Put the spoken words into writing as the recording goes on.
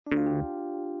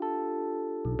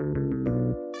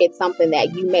It's something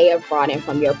that you may have brought in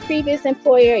from your previous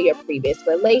employer, your previous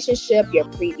relationship, your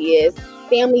previous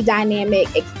family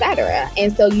dynamic, etc.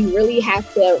 And so you really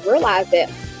have to realize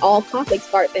that all conflict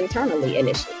starts internally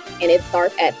initially, and it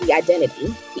starts at the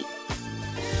identity piece.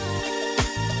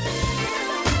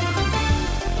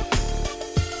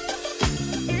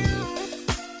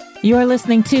 You are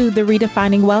listening to the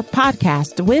Redefining Wealth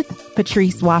podcast with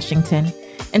Patrice Washington.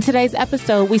 In today's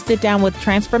episode, we sit down with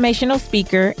transformational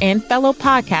speaker and fellow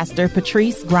podcaster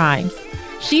Patrice Grimes.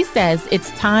 She says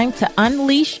it's time to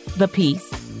unleash the peace.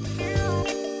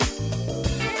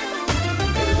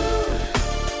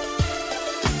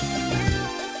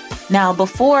 Now,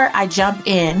 before I jump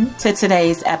in to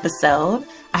today's episode,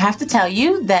 I have to tell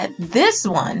you that this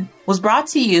one was brought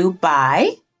to you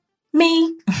by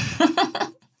me.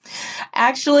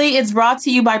 Actually, it's brought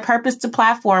to you by Purpose to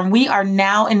Platform. We are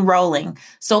now enrolling.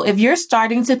 So if you're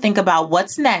starting to think about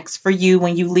what's next for you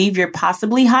when you leave your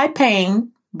possibly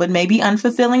high-paying, but maybe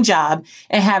unfulfilling job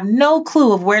and have no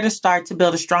clue of where to start to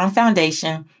build a strong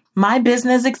foundation, my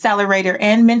business accelerator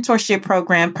and mentorship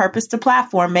program, Purpose to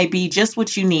Platform, may be just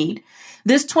what you need.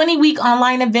 This 20-week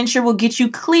online adventure will get you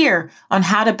clear on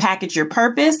how to package your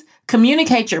purpose,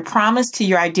 communicate your promise to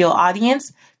your ideal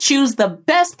audience, choose the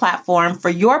best platform for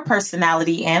your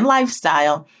personality and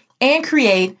lifestyle, and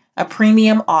create a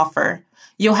premium offer.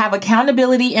 You'll have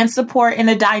accountability and support in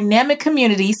a dynamic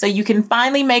community so you can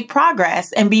finally make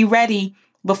progress and be ready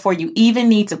before you even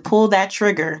need to pull that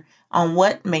trigger on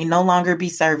what may no longer be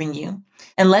serving you.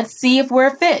 And let's see if we're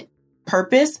a fit.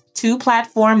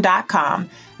 Purpose2platform.com.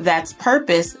 That's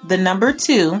purpose, the number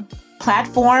 2,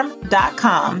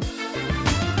 platform.com.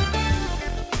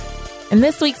 In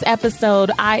this week's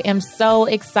episode, I am so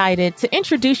excited to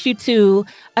introduce you to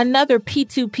another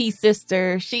P2P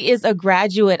sister. She is a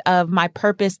graduate of my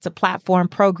Purpose to Platform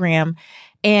program,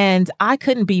 and I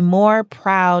couldn't be more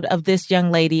proud of this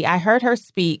young lady. I heard her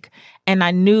speak, and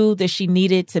I knew that she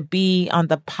needed to be on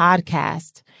the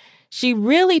podcast. She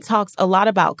really talks a lot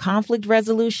about conflict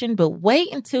resolution, but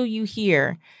wait until you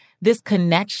hear this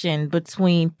connection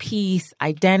between peace,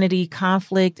 identity,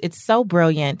 conflict. It's so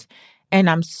brilliant. And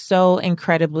I'm so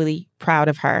incredibly proud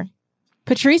of her.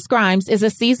 Patrice Grimes is a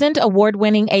seasoned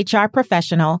award-winning HR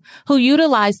professional who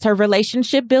utilized her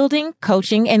relationship building,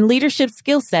 coaching, and leadership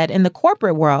skill set in the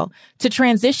corporate world to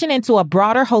transition into a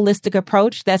broader holistic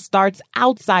approach that starts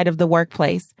outside of the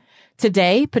workplace.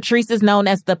 Today, Patrice is known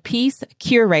as the Peace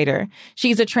Curator.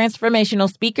 She's a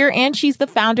transformational speaker, and she's the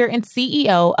founder and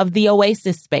CEO of the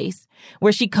Oasis Space,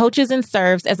 where she coaches and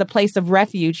serves as a place of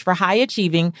refuge for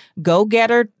high-achieving,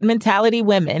 go-getter mentality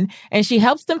women, and she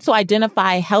helps them to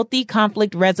identify healthy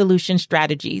conflict resolution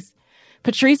strategies.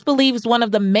 Patrice believes one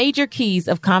of the major keys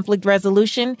of conflict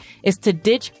resolution is to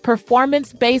ditch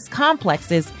performance-based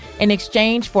complexes in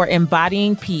exchange for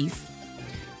embodying peace.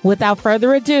 Without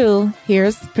further ado,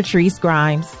 here's Patrice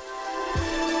Grimes.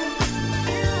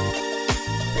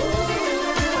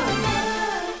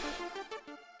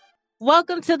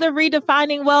 Welcome to the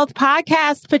Redefining Wealth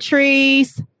podcast,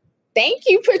 Patrice. Thank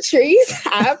you, Patrice.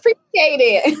 I appreciate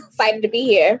it. Excited to be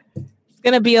here. It's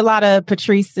going to be a lot of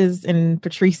Patrices and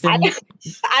Patrices.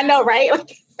 I know, right?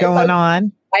 Going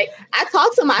on. Like, I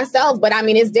talk to myself, but I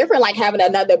mean, it's different like having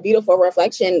another beautiful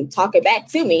reflection talking back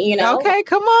to me, you know? Okay,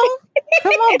 come on.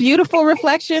 Come on, beautiful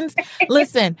reflections.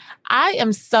 Listen, I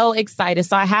am so excited.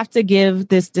 So I have to give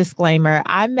this disclaimer.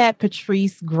 I met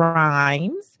Patrice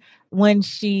Grimes when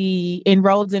she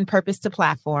enrolled in Purpose to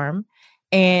Platform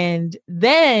and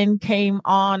then came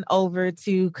on over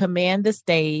to Command the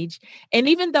Stage. And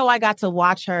even though I got to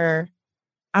watch her,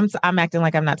 I'm acting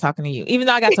like I'm not talking to you, even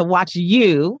though I got to watch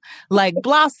you like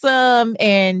blossom.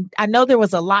 And I know there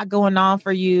was a lot going on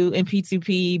for you in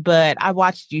P2P, but I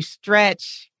watched you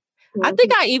stretch. Mm-hmm. I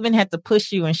think I even had to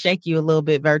push you and shake you a little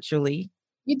bit virtually.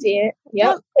 You did.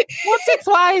 Yep. Once or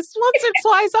twice.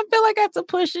 I feel like I had to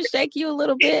push and shake you a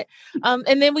little bit.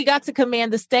 And then we got to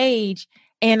Command the Stage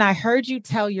and I heard you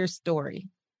tell your story.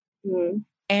 Mm-hmm.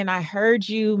 And I heard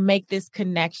you make this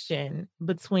connection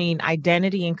between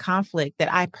identity and conflict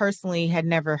that I personally had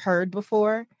never heard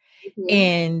before. Mm-hmm.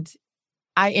 And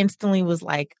I instantly was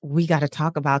like, we got to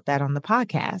talk about that on the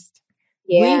podcast.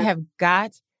 Yeah. We have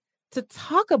got to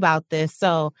talk about this.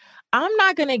 So I'm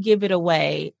not going to give it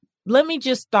away. Let me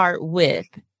just start with,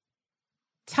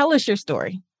 tell us your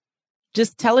story.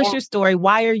 Just tell us your story.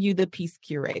 Why are you the Peace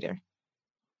Curator?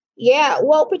 Yeah,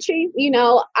 well, Patrice,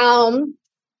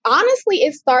 honestly,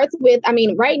 it starts with,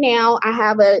 right now I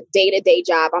have a day-to-day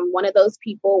job. I'm one of those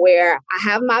people where I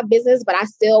have my business, but I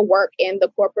still work in the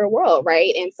corporate world,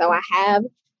 right? And so I have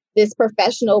this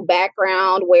professional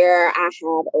background where I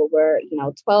have over,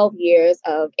 12 years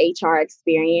of HR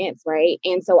experience, right?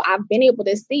 And so I've been able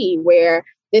to see where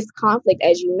this conflict,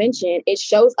 as you mentioned, it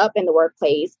shows up in the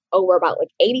workplace. Over about like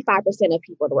 85% of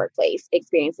people in the workplace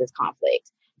experiences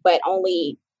conflict, but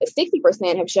only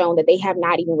 60% have shown that they have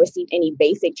not even received any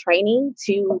basic training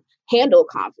to handle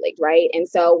conflict, right? And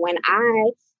so when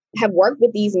I have worked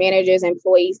with these managers,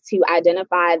 employees to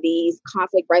identify these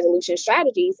conflict resolution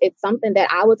strategies, it's something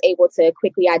that I was able to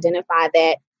quickly identify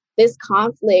that this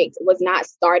conflict was not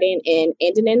starting and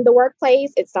ending in the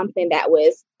workplace. It's something that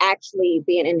was actually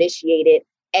being initiated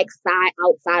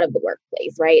outside of the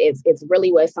workplace, right? It's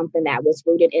really was something that was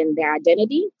rooted in their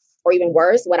identity, or even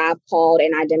worse, what I've called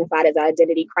and identified as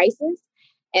identity crisis.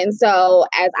 And so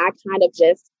as I kind of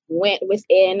just went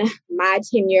within my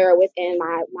tenure, within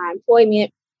my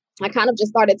employment, I kind of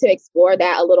just started to explore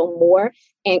that a little more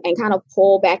and kind of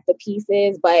pull back the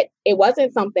pieces. But it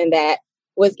wasn't something that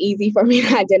was easy for me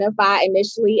to identify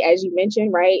initially, as you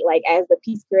mentioned, right? Like as the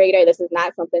peace curator, this is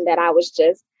not something that I was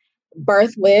just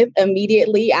birthed with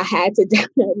immediately. I had to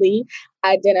definitely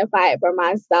identify it for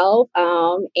myself.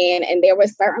 And there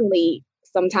was certainly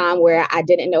some time where I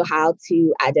didn't know how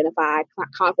to identify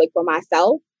conflict for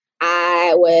myself.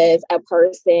 I was a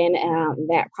person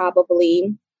that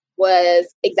probably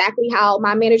was exactly how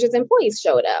my manager's employees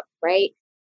showed up, right?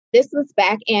 This was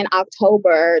back in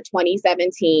October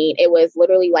 2017. It was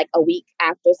literally like a week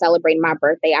after celebrating my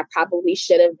birthday. I probably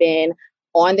should have been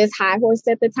on this high horse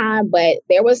at the time, but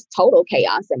there was total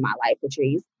chaos in my life,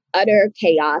 Patrice. Utter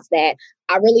chaos that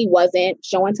I really wasn't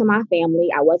showing to my family.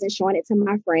 I wasn't showing it to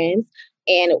my friends.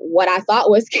 And what I thought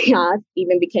was chaos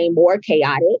even became more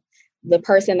chaotic. The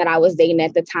person that I was dating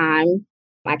at the time,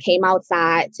 I came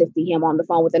outside to see him on the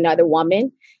phone with another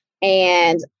woman,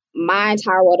 and my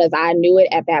entire world as I knew it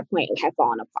at that point had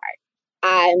fallen apart.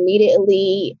 I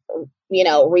immediately,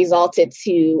 resulted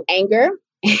to anger,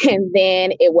 and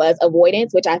then it was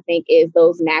avoidance, which I think is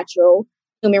those natural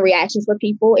human reactions for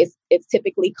people. It's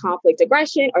typically conflict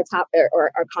aggression or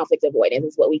conflict avoidance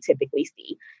is what we typically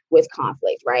see with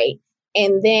conflict, right?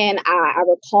 And then I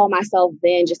recall myself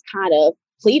then just kind of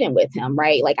pleading with him,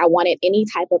 right? Like I wanted any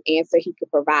type of answer he could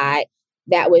provide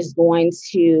that was going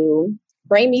to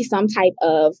bring me some type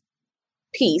of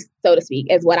peace, so to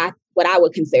speak, as what I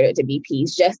would consider to be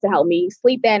peace, just to help me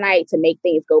sleep that night, to make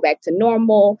things go back to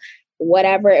normal,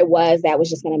 whatever it was that was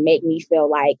just going to make me feel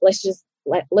like let's just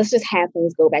have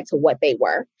things go back to what they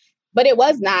were. But it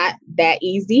was not that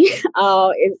easy.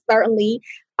 It certainly,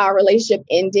 our relationship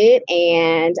ended.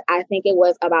 And I think it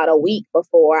was about a week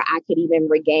before I could even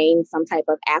regain some type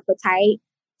of appetite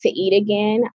to eat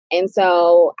again. And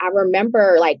so I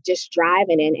remember like just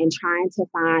driving and trying to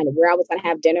find where I was going to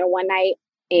have dinner one night.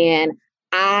 And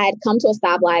I'd come to a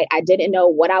stoplight. I didn't know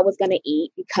what I was going to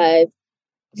eat because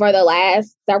for the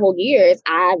last several years,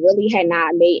 I really had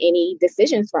not made any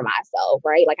decisions for myself,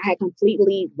 right? Like I had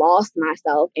completely lost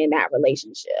myself in that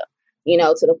relationship,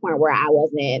 to the point where I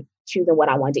wasn't choosing what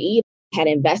I wanted to eat. I had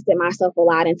invested myself a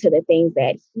lot into the things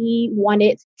that he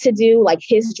wanted to do, like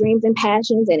his dreams and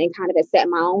passions, and kind of had set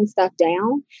my own stuff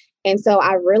down. And so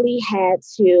I really had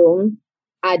to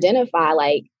identify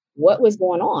like what was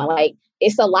going on. Like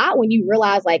it's a lot when you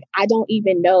realize like I don't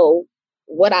even know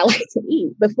what I like to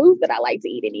eat, the foods that I like to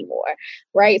eat anymore.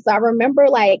 Right. So I remember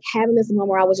like having this moment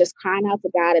where I was just crying out to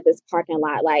God at this parking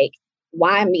lot, like,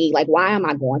 why me? Like, why am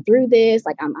I going through this?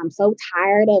 Like, I'm so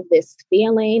tired of this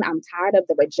feeling. I'm tired of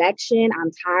the rejection.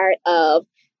 I'm tired of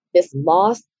this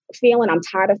loss feeling. I'm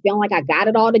tired of feeling like I got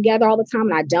it all together all the time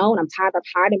and I don't. I'm tired of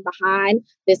hiding behind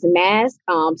this mask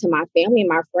to my family and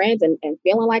my friends and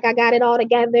feeling like I got it all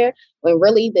together when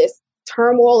really this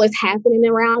turmoil is happening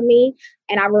around me.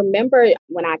 And I remember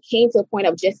when I came to a point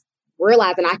of just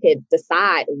realizing I could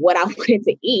decide what I wanted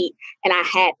to eat and I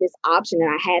had this option and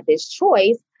I had this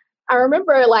choice, I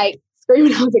remember like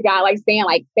screaming out to God, like saying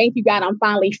like, thank you, God, I'm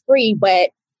finally free. But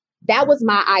that was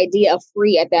my idea of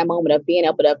free at that moment, of being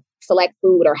able to select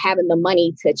food or having the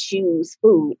money to choose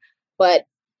food. But,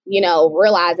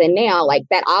 realizing now like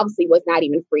that obviously was not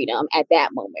even freedom at that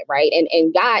moment. Right.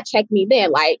 And God checked me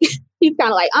then, like, he's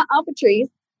kind of like, Patrice,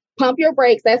 pump your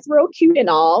brakes. That's real cute and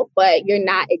all, but you're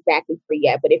not exactly free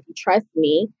yet. But if you trust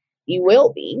me, you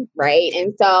will be. Right.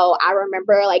 And so I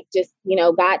remember like just,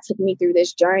 God took me through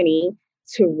this journey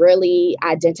to really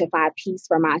identify peace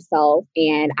for myself.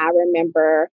 And I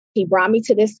remember he brought me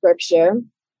to this scripture,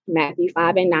 Matthew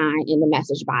 5:9 in the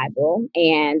Message Bible.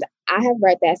 And I have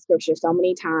read that scripture so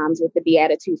many times with the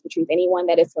Beatitudes, Patrice. Anyone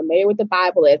that is familiar with the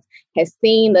Bible has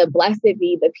seen the blessed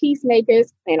be the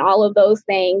peacemakers and all of those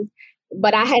things.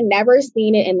 But I had never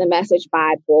seen it in the Message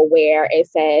Bible where it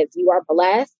says you are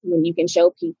blessed when you can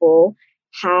show people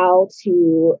how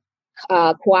to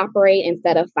cooperate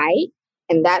instead of fight.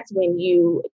 And that's when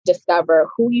you discover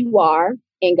who you are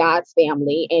in God's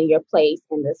family and your place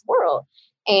in this world.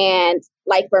 And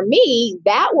like for me,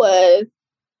 that was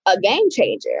a game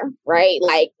changer, right?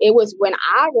 Like it was when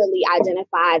I really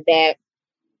identified that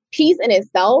peace in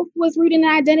itself was rooted in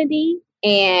identity.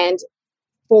 And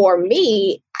for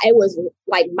me, it was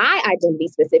like my identity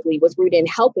specifically was rooted in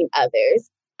helping others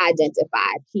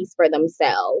identify peace for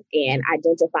themselves and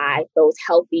identify those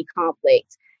healthy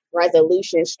conflict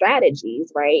resolution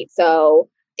strategies, right? So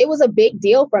it was a big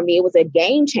deal for me. It was a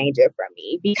game changer for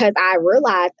me because I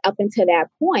realized up until that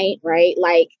point, right,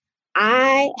 like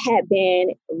I had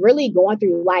been really going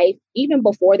through life, even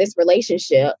before this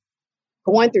relationship,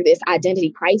 going through this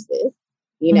identity crisis,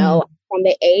 from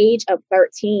the age of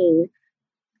 13.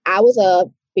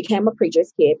 Became a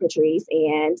preacher's kid, Patrice,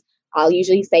 and I'll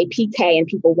usually say PK and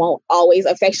people won't always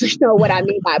affectionately know what I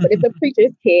mean by it, but it's a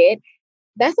preacher's kid.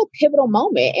 That's a pivotal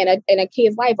moment in a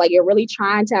kid's life. Like you're really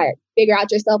trying to figure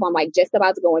out yourself. I'm like just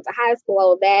about to go into high school,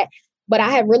 all of that. But I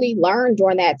have really learned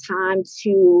during that time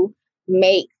to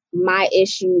make my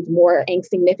issues more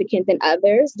insignificant than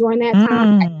others during that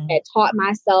time. I had taught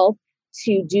myself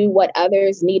to do what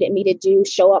others needed me to do,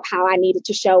 show up how I needed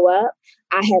to show up.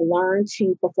 I had learned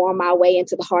to perform my way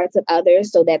into the hearts of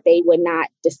others so that they would not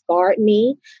discard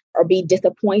me or be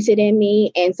disappointed in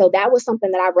me. And so that was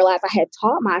something that I realized I had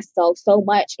taught myself so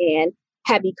much and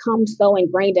had become so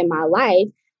ingrained in my life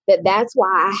that's why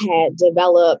I had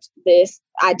developed this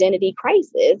identity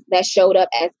crisis that showed up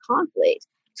as conflict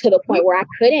to the point where I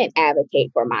couldn't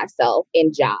advocate for myself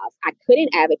in jobs. I couldn't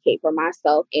advocate for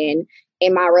myself in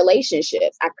my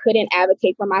relationships. I couldn't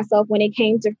advocate for myself when it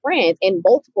came to friends in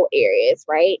multiple areas,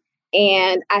 right?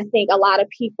 And I think a lot of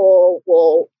people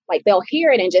they'll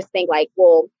hear it and just think like,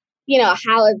 well,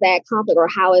 how is that conflict or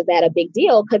how is that a big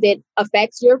deal? Because it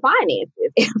affects your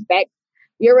finances. It affects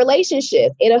your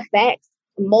relationship. It affects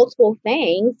multiple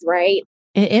things, right?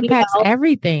 It impacts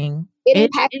everything.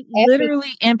 It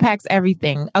literally impacts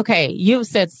everything. Okay, you've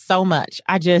said so much.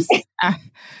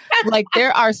 Like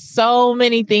there are so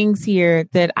many things here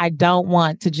that I don't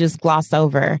want to just gloss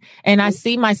over. And I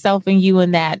see myself and you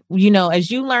in that, as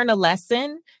you learn a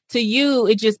lesson, to you,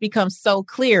 it just becomes so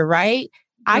clear, right?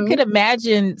 Mm-hmm. I could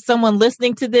imagine someone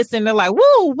listening to this and they're like,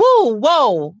 whoa, whoa,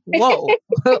 whoa, whoa,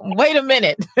 wait a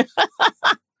minute.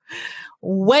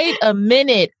 Wait a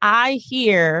minute. I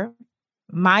hear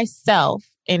myself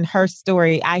in her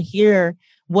story. I hear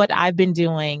what I've been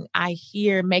doing. I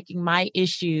hear making my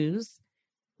issues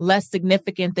less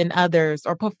significant than others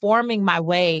or performing my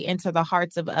way into the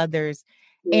hearts of others.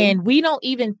 Mm-hmm. And we don't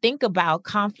even think about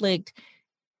conflict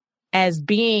as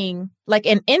being like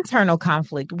an internal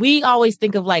conflict. We always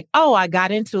think of like, oh, I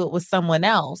got into it with someone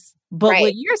else. But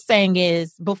What you're saying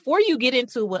is before you get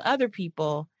into it with other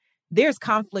people, there's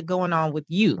conflict going on with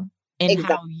you and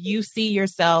how you see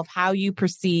yourself, how you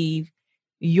perceive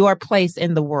your place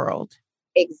in the world.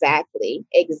 Exactly.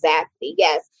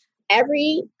 Yes.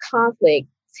 Every conflict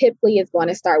typically is going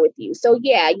to start with you. So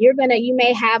yeah, you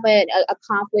may have a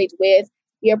conflict with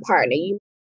your partner.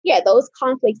 Those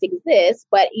conflicts exist,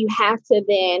 but you have to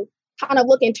then kind of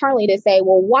look internally to say,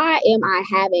 well, why am I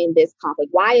having this conflict?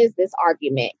 Why is this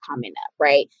argument coming up,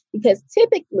 right? Because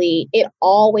typically it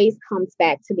always comes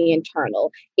back to the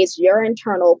internal. It's your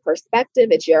internal perspective.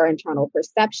 It's your internal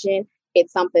perception.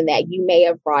 It's something that you may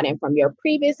have brought in from your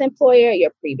previous employer,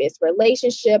 your previous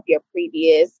relationship, your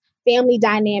previous family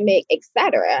dynamic,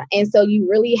 etc. And so you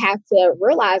really have to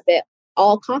realize that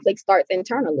all conflict starts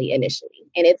internally initially,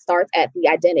 and it starts at the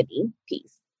identity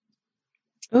piece.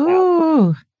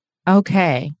 Ooh,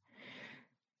 okay.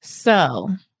 So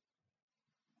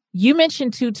you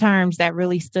mentioned two terms that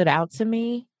really stood out to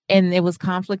me, and it was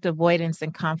conflict avoidance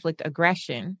and conflict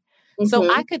aggression. Mm-hmm.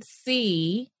 So I could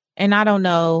see, and I don't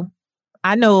know,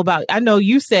 I know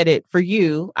you said it for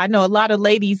you. I know a lot of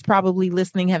ladies probably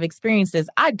listening have experienced this.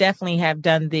 I definitely have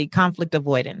done the conflict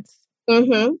avoidance.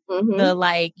 Mm-hmm, mm-hmm. The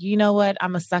like, you know what?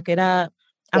 I'm going to suck it up.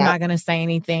 I'm not going to say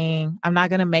anything. I'm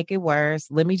not going to make it worse.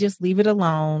 Let me just leave it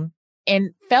alone.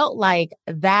 And felt like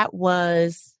that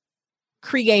was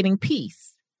creating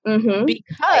peace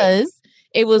because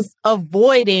it was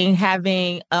avoiding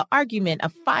having an argument, a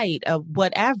fight, a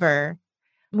whatever.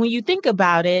 When you think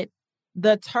about it,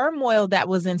 the turmoil that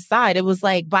was inside, it was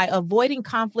like by avoiding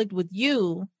conflict with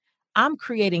you, I'm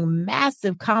creating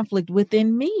massive conflict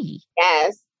within me.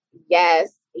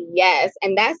 Yes.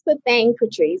 And that's the thing,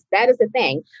 Patrice. That is the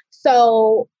thing.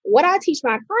 So what I teach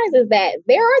my clients is that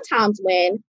there are times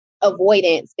when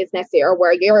avoidance is necessary, or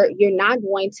where you're not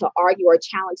going to argue or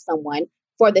challenge someone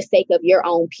for the sake of your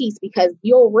own peace, because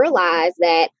you'll realize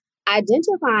that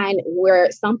identifying where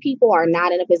some people are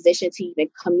not in a position to even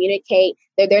communicate,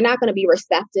 that they're not going to be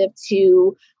receptive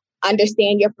to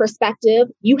understand your perspective,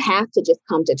 you have to just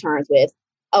come to terms with,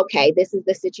 okay, this is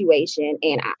the situation,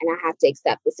 and I have to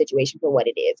accept the situation for what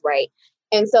it is, right?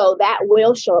 And so that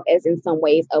will show up as, in some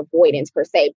ways, avoidance per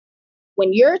se.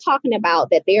 When you're talking about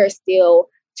that there is still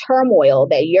turmoil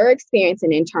that you're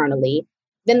experiencing internally,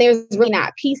 then there's really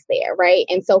not peace there, right?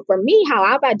 And so for me, how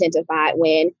I've identified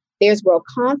when there's real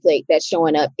conflict that's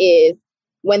showing up is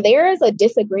when there is a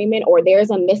disagreement or there's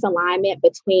a misalignment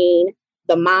between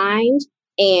the mind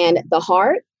and the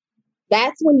heart,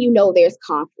 that's when you know there's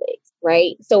conflict,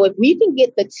 right? So if we can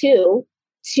get the two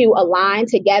to align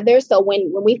together. So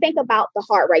when we think about the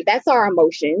heart, right, that's our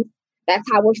emotions, that's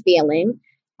how we're feeling.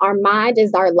 Our mind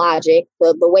is our logic,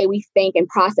 the way we think and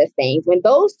process things. When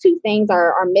those two things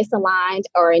are misaligned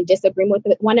or in disagreement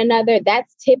with one another,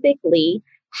 that's typically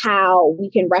how we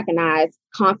can recognize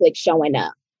conflict showing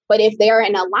up. But if they're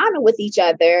in alignment with each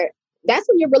other, that's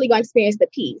when you're really going to experience the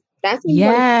peace. That's when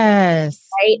yes,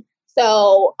 right?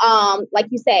 So, like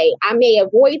you say, I may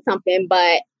avoid something,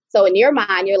 but so in your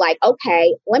mind, you're like,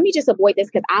 okay, let me just avoid this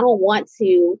because I don't want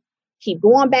to keep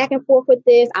going back and forth with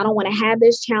this. I don't want to have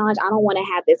this challenge. I don't want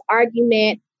to have this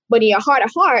argument. But in your heart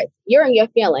of hearts, you're in your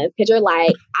feelings because you're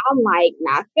like, I'm like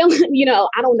not feeling,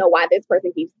 I don't know why this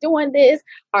person keeps doing this.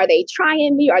 Are they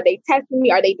trying me? Are they testing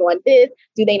me? Are they doing this?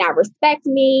 Do they not respect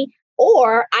me?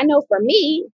 Or I know for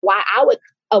me, why I would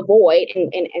avoid,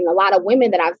 and a lot of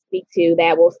women that I speak to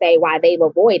that will say why they've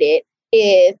avoided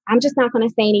is I'm just not going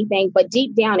to say anything. But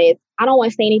deep down is I don't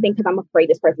want to say anything because I'm afraid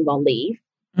this person's going to leave.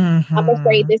 Mm-hmm. I'm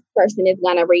afraid this person is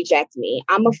going to reject me.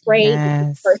 I'm afraid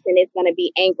this person is going to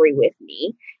be angry with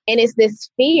me. And it's this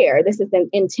fear. This is an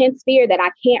intense fear that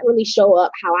I can't really show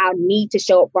up how I need to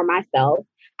show up for myself.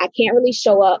 I can't really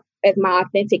show up as my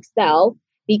authentic self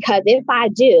because if I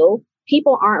do,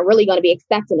 people aren't really going to be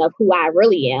accepting of who I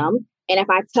really am. And if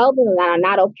I tell them that I'm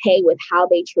not okay with how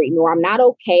they treat me, or I'm not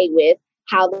okay with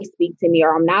how they speak to me,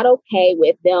 or I'm not okay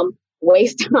with them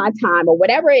wasting my time or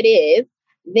whatever it is,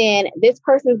 then this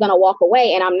person's going to walk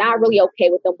away. And I'm not really okay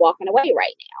with them walking away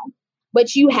right now.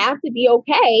 But you have to be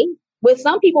okay with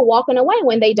some people walking away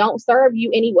when they don't serve you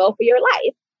any well for your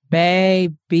life.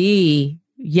 Baby.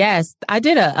 Yes. I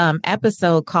did a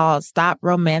episode called Stop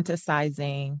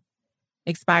Romanticizing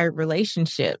Expired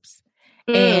Relationships.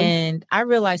 And I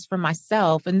realized for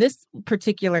myself, in this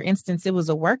particular instance, it was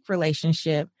a work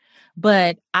relationship,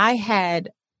 but I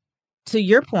had, to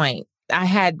your point, I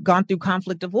had gone through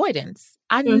conflict avoidance.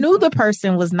 I knew the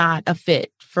person was not a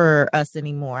fit for us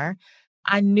anymore.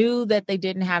 I knew that they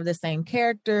didn't have the same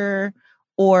character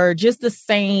or just the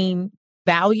same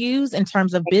values in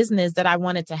terms of business that I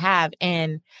wanted to have.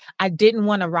 And I didn't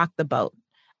want to rock the boat.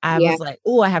 I was like,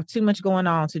 oh, I have too much going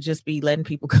on to just be letting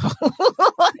people go.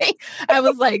 I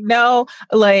was like, no,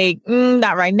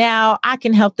 not right now. I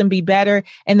can help them be better.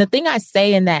 And the thing I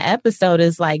say in that episode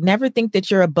is like, never think that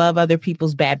you're above other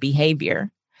people's bad behavior.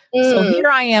 So here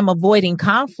I am avoiding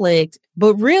conflict,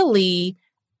 but really,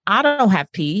 I don't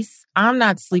have peace. I'm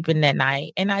not sleeping that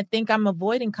night. And I think I'm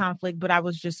avoiding conflict, but I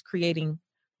was just creating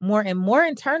more and more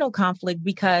internal conflict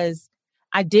because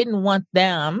I didn't want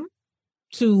them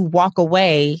to walk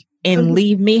away and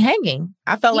leave me hanging.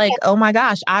 I felt like, oh my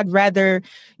gosh, I'd rather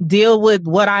deal with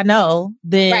what I know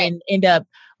than end up.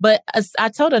 But I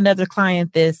told another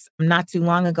client this not too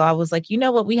long ago. I was like, you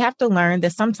know what? We have to learn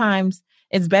that sometimes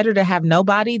it's better to have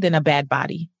nobody than a bad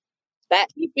body. That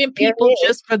keeping people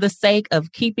just for the sake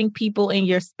of keeping people in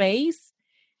your space,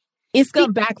 it's going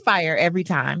to backfire every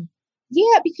time.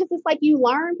 Yeah, because it's like you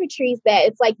learn, Patrice, that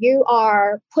it's like you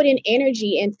are putting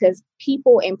energy into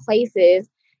people and places,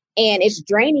 and it's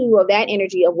draining you of that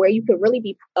energy of where you could really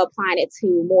be applying it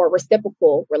to more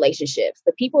reciprocal relationships.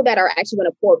 The people that are actually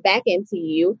going to pour back into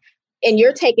you, and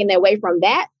you're taking away from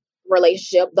that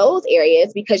relationship, those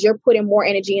areas, because you're putting more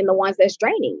energy in the ones that's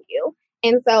draining you.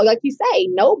 And so, like you say,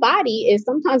 no body is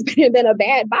sometimes better than a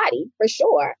bad body, for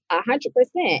sure,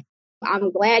 100%.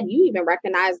 I'm glad you even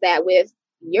recognize that with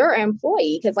your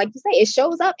employee, because like you say, it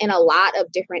shows up in a lot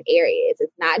of different areas.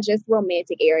 It's not just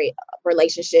romantic area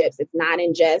relationships. It's not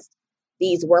in just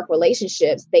these work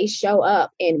relationships. They show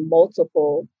up in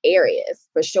multiple areas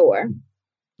for sure.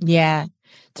 Yeah.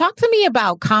 Talk to me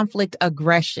about conflict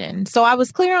aggression. So I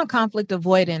was clear on conflict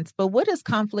avoidance, but what does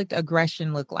conflict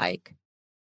aggression look like?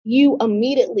 You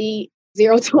immediately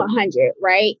 0 to 100,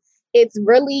 right? It's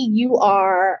really, you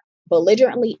are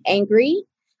belligerently angry.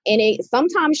 And it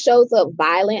sometimes shows up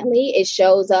violently. It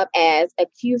shows up as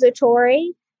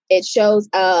accusatory. It shows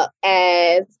up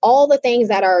as all the things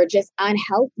that are just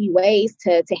unhealthy ways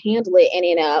to handle it, and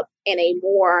in a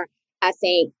more, I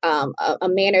think, a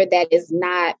manner that is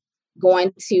not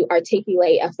going to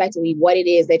articulate effectively what it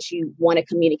is that you want to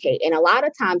communicate. And a lot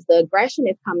of times the aggression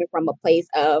is coming from a place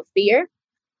of fear.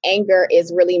 Anger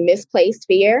is really misplaced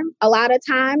fear a lot of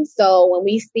times. So when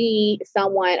we see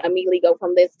someone immediately go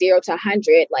from this 0 to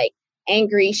 100, like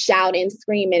angry, shouting,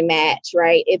 screaming match,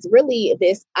 right? It's really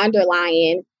this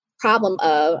underlying problem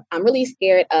of, I'm really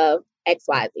scared of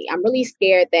XYZ. I'm really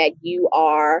scared that you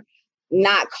are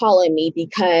not calling me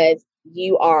because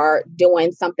you are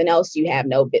doing something else you have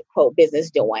no quote business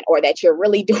doing, or that you're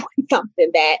really doing something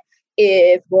that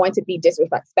is going to be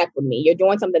disrespectful to me. You're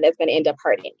doing something that's going to end up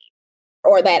hurting me.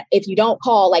 Or that if you don't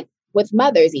call, like with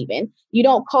mothers even, you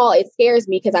don't call, it scares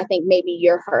me because I think maybe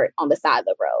you're hurt on the side of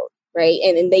the road, right?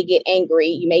 And then they get angry.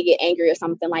 You may get angry or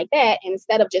something like that. And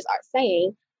instead of just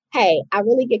saying, hey, I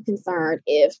really get concerned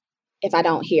if I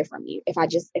don't hear from you, if I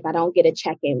don't get a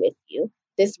check-in with you.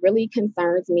 This really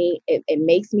concerns me. It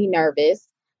makes me nervous,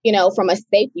 from a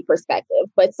safety perspective.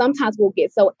 But sometimes we'll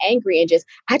get so angry and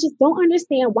I just don't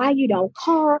understand why you don't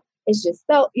call. It's just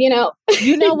so, You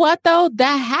know what, though?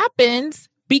 That happens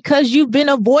because you've been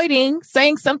avoiding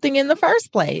saying something in the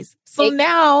first place. So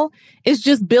now it's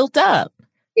just built up.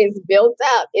 It's built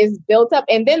up.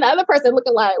 And then the other person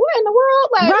looking like, what in the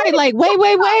world? Right. Like,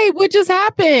 wait, what just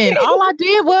happened? All I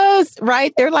did was,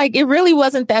 right. They're like, it really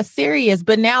wasn't that serious.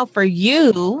 But now for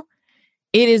you,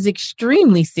 it is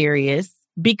extremely serious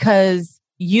because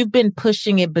you've been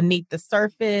pushing it beneath the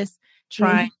surface,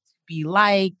 trying to be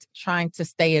liked, trying to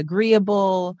stay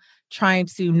agreeable, trying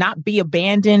to not be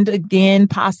abandoned again,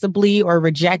 possibly, or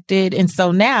rejected. And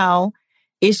so now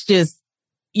it's just,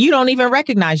 you don't even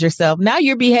recognize yourself. Now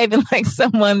you're behaving like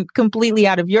someone completely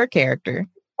out of your character.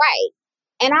 Right.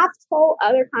 And I've told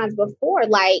other times before,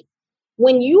 like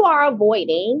when you are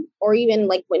avoiding, or even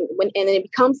like when and it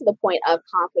becomes to the point of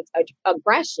conflict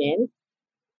aggression,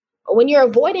 when you're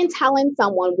avoiding telling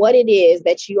someone what it is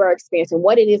that you are experiencing,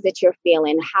 what it is that you're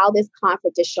feeling, how this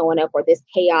conflict is showing up, or this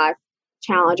chaos,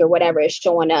 challenge, or whatever is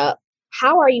showing up,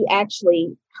 how are you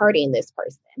actually hurting this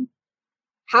person?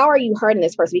 How are you hurting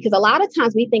this person? Because a lot of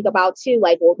times we think about too,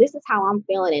 like, well, this is how I'm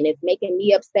feeling and it's making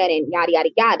me upset and yada, yada,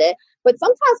 yada. But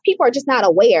sometimes people are just not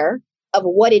aware of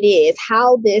what it is,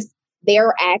 how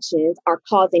their actions are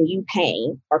causing you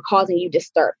pain or causing you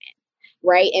disturbance,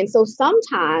 right? And so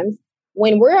sometimes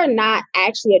when we're not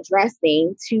actually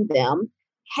addressing to them,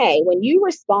 hey, when you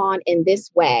respond in this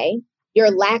way,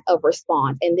 your lack of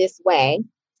response in this way,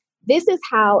 this is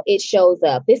how it shows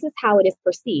up. This is how it is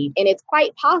perceived. And it's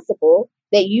quite possible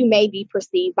that you may be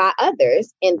perceived by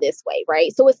others in this way,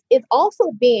 right? So it's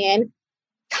also being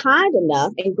kind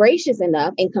enough and gracious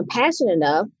enough and compassionate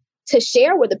enough to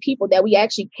share with the people that we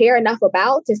actually care enough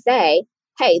about to say,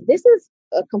 hey, this is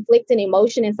a conflicting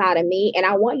emotion inside of me, and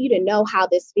I want you to know how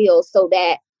this feels, so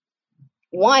that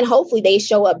one, hopefully they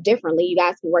show up differently. You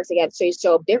guys can work together to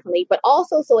show up differently, but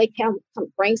also so it can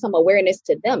bring some awareness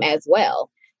to them as well.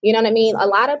 You know what I mean? A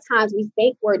lot of times we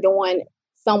think we're doing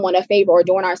someone a favor or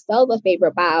doing ourselves a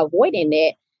favor by avoiding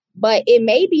it, but it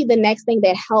may be the next thing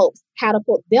that helps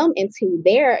catapult them into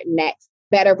their next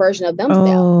better version of themselves.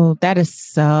 Oh, that is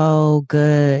so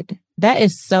good. That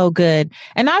is so good.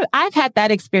 And I've had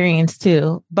that experience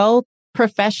too, both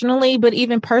professionally, but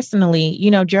even personally.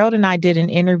 Gerald and I did an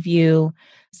interview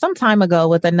some time ago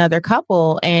with another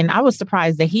couple, and I was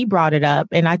surprised that he brought it up.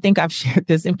 And I think I've shared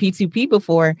this in P2P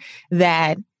before,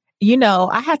 that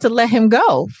I had to let him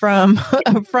go from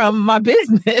my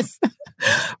business.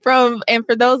 And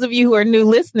for those of you who are new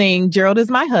listening, Gerald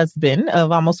is my husband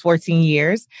of almost 14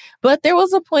 years. But there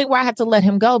was a point where I had to let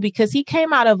him go because he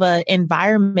came out of an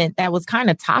environment that was kind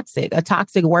of toxic, a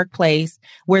toxic workplace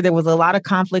where there was a lot of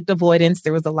conflict avoidance.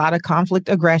 There was a lot of conflict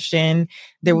aggression.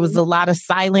 There was a lot of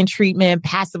silent treatment,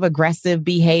 passive aggressive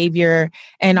behavior,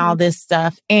 and all this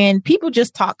stuff. And people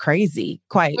just talk crazy,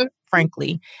 quite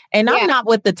frankly. And I'm not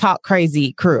with the talk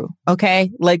crazy crew. Okay.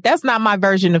 Like that's not my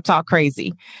version of talk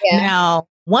crazy. Yeah. Now,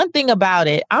 one thing about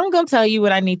it, I'm going to tell you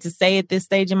what I need to say at this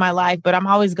stage in my life, but I'm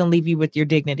always going to leave you with your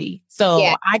dignity. So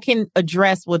I can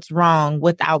address what's wrong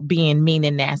without being mean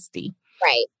and nasty.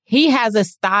 Right. He has a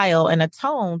style and a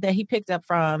tone that he picked up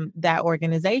from that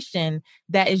organization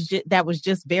that was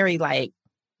just very like,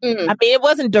 I mean, it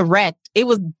wasn't direct. It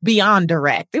was beyond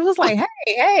direct. It was like,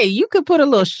 hey, you could put a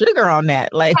little sugar on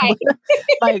that. Like,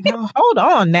 like, hold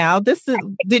on now.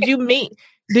 Did you mean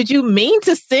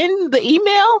to send the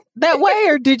email that way?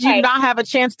 Or did you not have a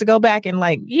chance to go back and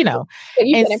and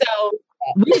so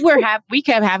we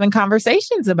kept having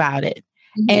conversations about it.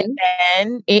 Mm-hmm. And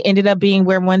then it ended up being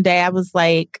where one day I was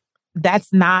like,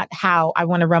 that's not how I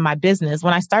want to run my business.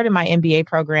 When I started my MBA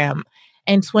program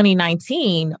in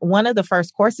 2019, one of the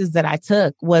first courses that I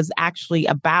took was actually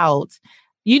about,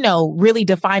 really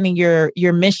defining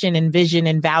your mission and vision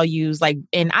and values.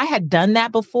 And I had done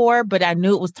that before, but I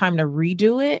knew it was time to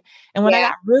redo it. And when I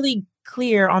got really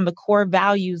clear on the core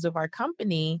values of our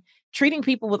company, treating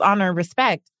people with honor and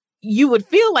respect, you would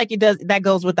feel like it does, that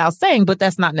goes without saying, but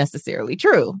that's not necessarily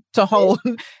true to hold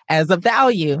as a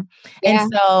value. Yeah.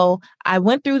 And so I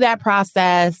went through that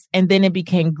process, and then it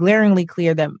became glaringly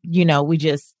clear that, we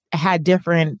just had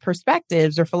different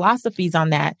perspectives or philosophies on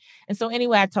that. And so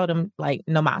anyway, I told him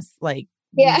no mas,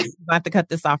 you have to cut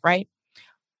this off. Right.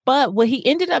 But what he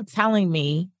ended up telling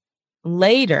me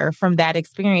later from that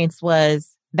experience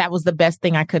was that was the best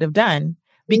thing I could have done,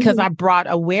 because I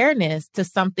brought awareness to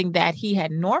something that he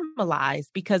had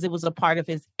normalized because it was a part of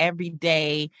his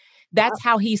everyday. That's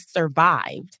how he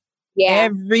survived. Yeah.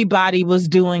 Everybody was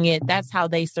doing it. That's how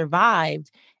they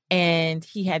survived. And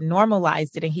he had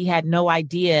normalized it, and he had no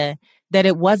idea that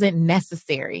it wasn't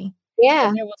necessary. Yeah.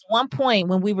 And there was one point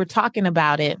when we were talking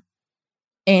about it,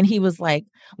 and he was like,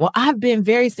 well, I've been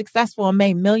very successful and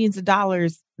made millions of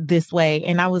dollars this way.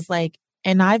 And I was like,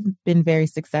 and I've been very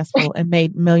successful and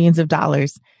made millions of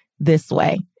dollars this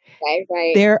way.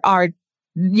 Right. There are,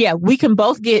 we can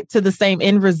both get to the same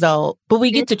end result, but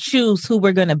we get to choose who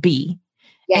we're going to be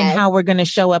and how we're going to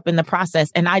show up in the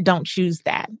process. And I don't choose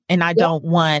that. And I don't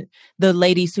want the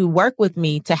ladies who work with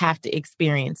me to have to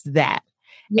experience that.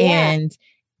 Yeah. And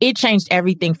it changed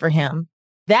everything for him.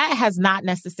 That has not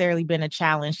necessarily been a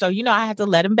challenge. So, I had to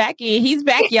let him back in. He's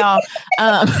back, y'all.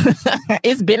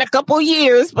 It's been a couple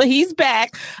years, but he's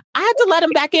back. I had to let him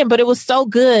back in, but it was so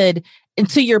good. And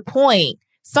to your point,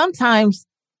 sometimes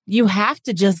you have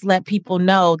to just let people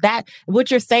know that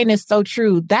what you're saying is so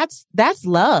true. That's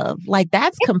love.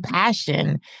 That's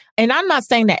compassion. And I'm not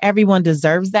saying that everyone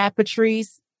deserves that,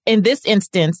 Patrice. In this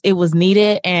instance, it was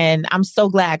needed. And I'm so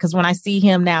glad, because when I see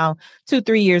him now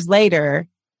 2-3 years later,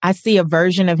 I see a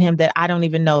version of him that I don't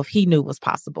even know if he knew was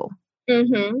possible.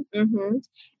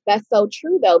 That's so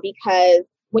true, though, because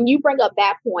when you bring up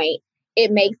that point,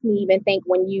 it makes me even think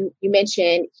when you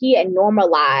mentioned he had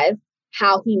normalized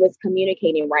how he was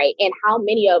communicating, right? And how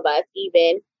many of us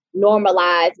even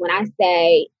normalize when I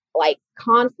say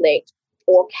conflict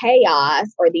or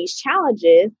chaos or these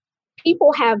challenges,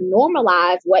 people have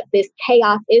normalized what this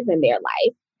chaos is in their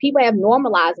life. People have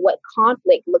normalized what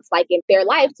conflict looks like in their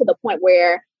life to the point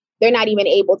where they're not even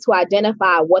able to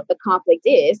identify what the conflict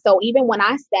is. So even when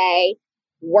I say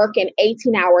working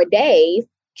 18-hour days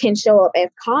can show up as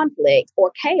conflict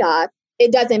or chaos,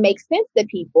 it doesn't make sense to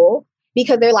people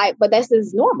because they're like, but this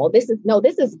is normal. This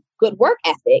is good work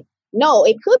ethic. No,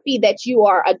 it could be that you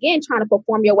are, again, trying to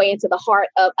perform your way into the heart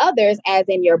of others, as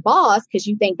in your boss, because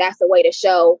you think that's a way to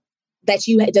show that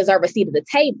you deserve a seat at the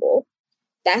table.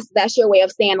 That's your way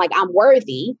of saying, I'm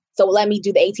worthy. So let me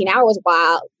do the 18 hours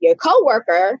while your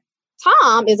coworker,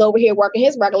 Tom, is over here working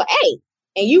his regular 8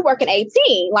 and you working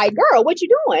 18. Girl, what you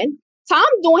doing? Tom's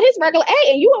doing his regular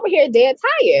 8 and you over here dead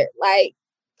tired.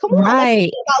 Come on, let's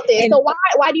think about this. And so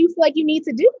why do you feel like you need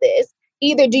to do this?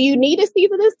 Either do you need a seat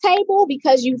at this table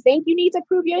because you think you need to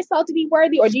prove yourself to be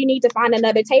worthy, or do you need to find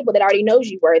another table that already knows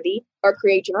you worthy or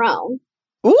create your own?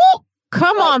 Ooh.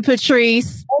 Come on,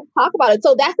 Patrice. Let's talk about it.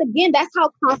 So that's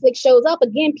how conflict shows up.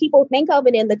 Again, people think of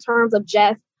it in the terms of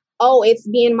just, oh, it's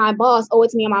me and my boss. Oh,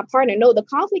 it's me and my partner. No, the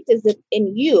conflict is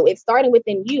in you. It's starting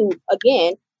within you.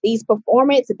 Again, these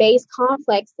performance-based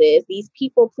complexes, these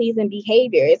people-pleasing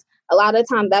behaviors, a lot of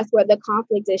times that's where the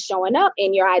conflict is showing up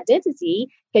in your identity,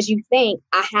 because you think,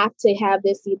 I have to have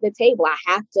this seat at the table. I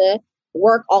have to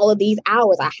work all of these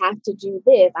hours. I have to do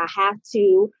this. I have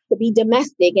to be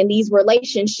domestic in these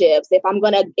relationships. If I'm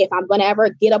gonna ever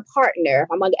get a partner, if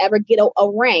I'm gonna ever get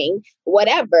a ring,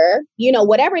 whatever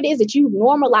it is that you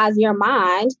normalize in your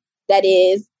mind, that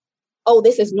is, oh,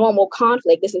 this is normal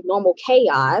conflict. This is normal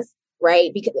chaos,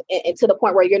 right? Because and to the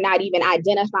point where you're not even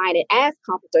identifying it as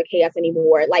conflict or chaos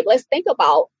anymore. Let's think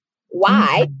about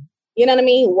why. Mm-hmm. You know what I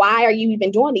mean? Why are you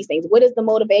even doing these things? What is the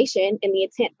motivation and the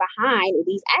intent behind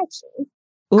these actions?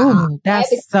 Ooh,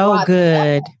 that's so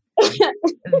good.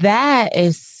 That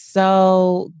is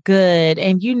so good.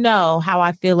 And you know how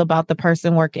I feel about the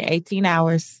person working 18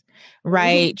 hours,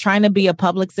 right? Mm-hmm. Trying to be a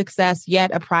public success,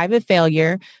 yet a private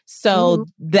failure. So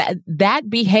that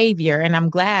behavior, and I'm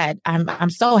glad, I'm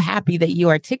so happy that you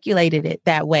articulated it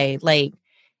that way.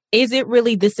 Is it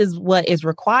really, this is what is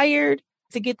required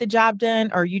to get the job done?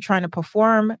 Or are you trying to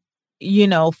perform,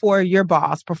 for your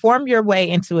boss, perform your way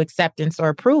into acceptance or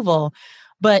approval?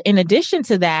 But in addition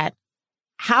to that,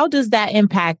 how does that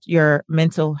impact your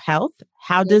mental health?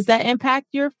 How does that impact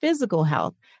your physical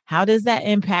health? How does that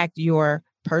impact your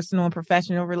personal and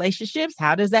professional relationships?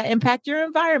 How does that impact your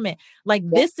environment? Like,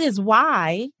 this is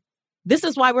why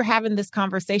we're having this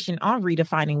conversation on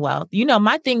redefining wealth. You know,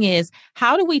 my thing is,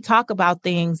 how do we talk about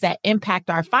things that impact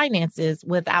our finances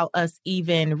without us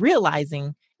even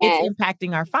realizing it's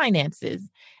impacting our finances?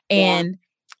 And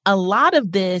a lot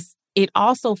of this, it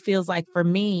also feels like for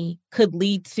me, could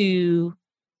lead to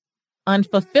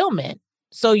unfulfillment.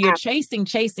 So you're chasing,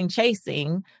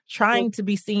 trying to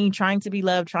be seen, trying to be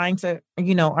loved, trying to,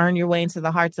 earn your way into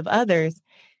the hearts of others.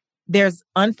 There's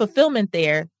unfulfillment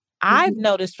there. I've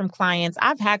noticed from clients,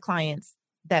 I've had clients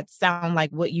that sound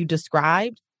like what you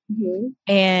described.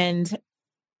 And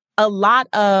a lot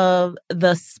of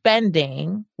the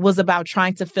spending was about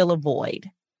trying to fill a void.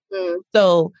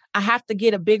 So I have to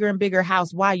get a bigger and bigger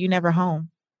house. Why? You never home.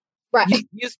 Right.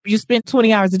 You spend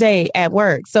 20 hours a day at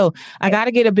work. So I got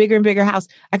to get a bigger and bigger house.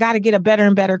 I got to get a better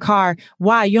and better car.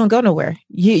 Why? You don't go nowhere.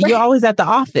 You're always at the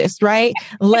office, right?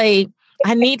 Like,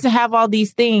 I need to have all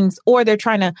these things, or they're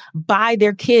trying to buy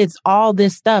their kids all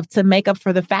this stuff to make up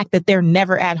for the fact that they're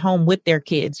never at home with their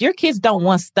kids. Your kids don't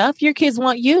want stuff. Your kids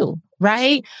want you,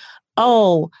 right?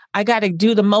 Oh, I got to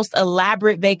do the most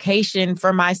elaborate vacation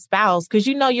for my spouse because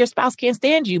your spouse can't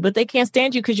stand you, but they can't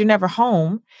stand you because you're never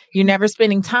home. You're never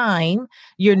spending time.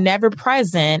 You're never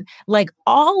present. Like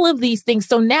all of these things.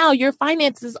 So now your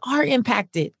finances are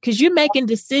impacted because you're making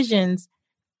decisions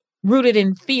rooted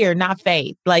in fear, not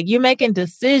faith. Like you're making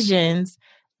decisions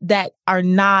that are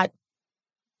not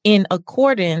in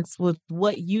accordance with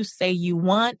what you say you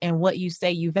want and what you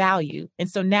say you value. And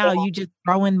so now you just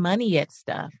throwing money at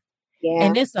stuff. Yeah.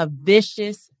 And it's a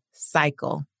vicious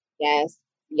cycle. Yes.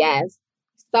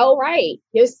 So right.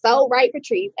 You're so right,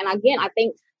 Patrice. And again, I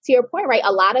think to your point, right,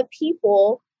 a lot of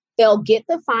people, they'll get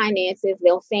the finances.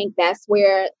 They'll think that's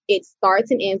where it starts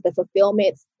and ends. The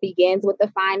fulfillment begins with the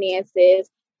finances.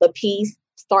 The peace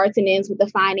starts and ends with the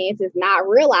finances, not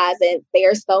realizing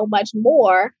there's so much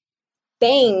more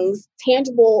things,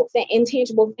 tangible,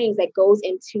 intangible things that goes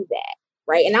into that,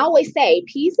 right? And I always say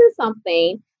peace is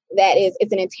something that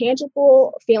it's an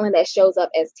intangible feeling that shows up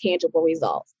as tangible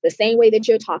results. The same way that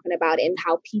you're talking about in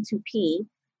how P2P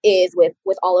is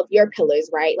with all of your pillars,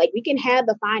 right? Like we can have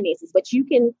the finances, but you're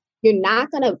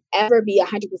not going to ever be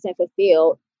 100%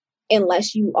 fulfilled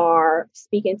unless you are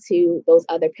speaking to those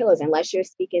other pillars, unless you're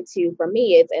speaking to, for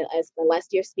me, unless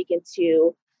you're speaking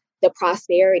to the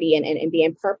prosperity and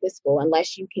being purposeful,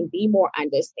 unless you can be more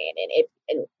understanding,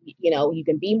 you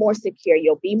can be more secure,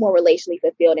 you'll be more relationally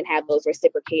fulfilled and have those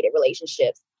reciprocated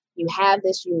relationships. You have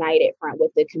this united front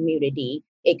with the community.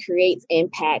 It creates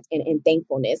impact and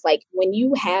thankfulness. Like when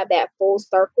you have that full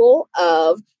circle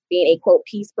of being a quote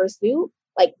peace pursuit,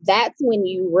 like that's when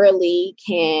you really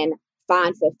can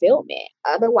find fulfillment.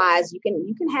 Otherwise, you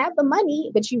can have the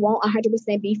money, but you won't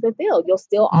 100% be fulfilled. You'll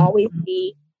still always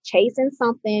be chasing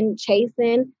something,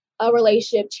 chasing a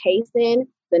relationship, chasing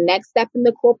the next step in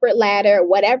the corporate ladder,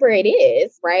 whatever it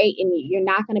is, right? And you're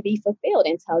not going to be fulfilled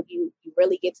until you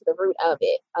really get to the root of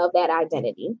it, of that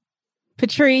identity.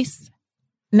 Patrice,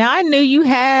 now I knew you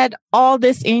had all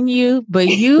this in you, but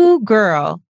you,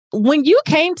 girl, when you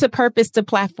came to Purpose to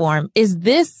Platform, is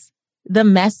this the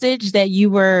message that you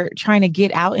were trying to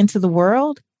get out into the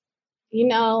world?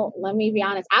 Let me be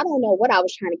honest. I don't know what I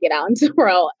was trying to get out into the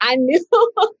world. I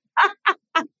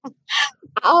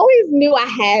always knew I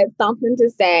had something to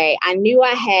say. I knew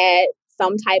I had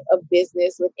some type of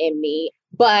business within me,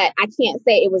 but I can't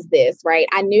say it was this, right?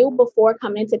 I knew before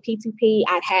coming into P2P,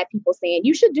 I'd had people saying,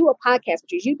 you should do a podcast,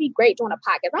 Patrice. You'd be great doing a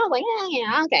podcast. I was like,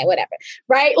 yeah, okay, whatever,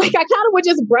 right? Like I kind of would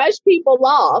just brush people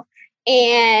off.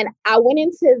 And I went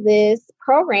into this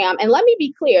program, and let me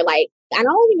be clear, like, I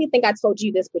don't even think I told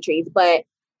you this, Patrice, but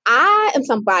I am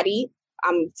somebody,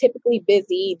 I'm typically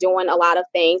busy doing a lot of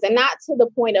things, and not to the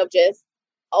point of just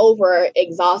over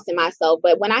exhausting myself.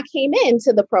 But when I came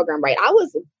into the program, right, I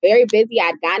was very busy.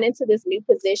 I'd gotten into this new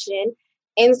position.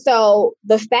 And so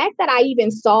the fact that I even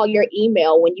saw your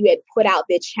email when you had put out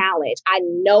the challenge, I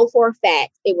know for a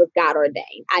fact it was God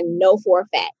ordained. I know for a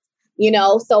fact.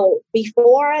 So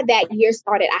before that year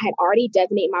started, I had already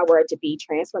designated my word to be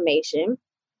transformation.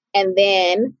 And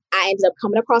then I ended up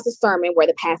coming across a sermon where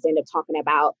the pastor ended up talking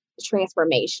about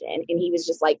transformation. And he was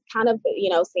just like, kind of,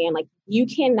 saying like, you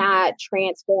cannot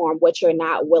transform what you're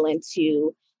not willing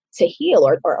to heal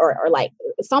or like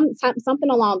something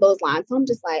along those lines. So I'm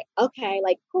just like, okay,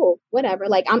 like, cool, whatever.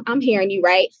 Like, I'm hearing you,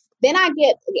 right? Then I'm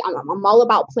all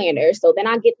about planners. So then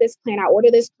I get this planner, I order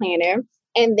this planner.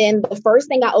 And then the first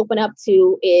thing I open up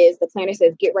to is the planner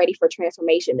says, get ready for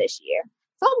transformation this year.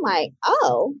 So I'm like,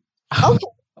 oh, Okay.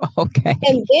 Okay.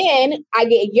 And then I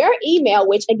get your email,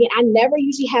 which again, I never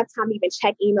usually have time to even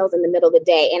check emails in the middle of the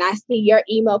day. And I see your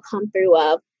email come through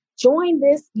of join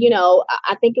this,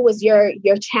 I think it was your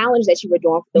challenge that you were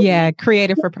doing for the week.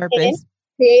 Creative for Purpose.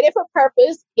 Creative for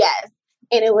Purpose, yes.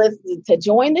 And it was to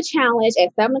join the challenge at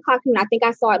 7:00 p.m. I think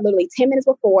I saw it literally 10 minutes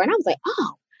before. And I was like,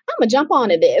 oh, I'm going to jump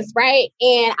onto this, right?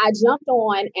 And I jumped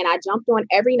on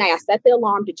every night. I set the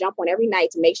alarm to jump on every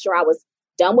night to make sure I was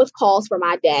done with calls for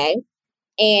my day.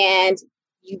 And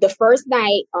the first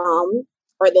night, or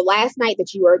the last night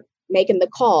that you were making the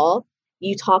call,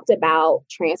 you talked about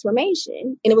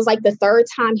transformation. And it was like the third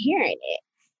time hearing it.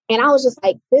 And I was just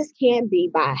like, this can't be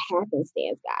by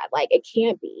happenstance, God. Like, it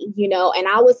can't be, and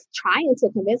I was trying to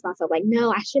convince myself, like,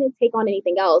 no, I shouldn't take on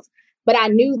anything else. But I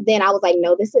knew then, I was like,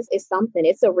 no, this is something.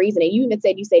 It's a reason. And you even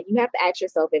said, you have to ask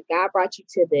yourself, if God brought you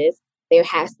to this, there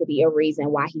has to be a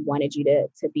reason why he wanted you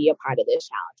to be a part of this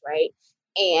challenge, right?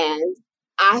 And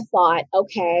I thought,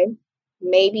 okay,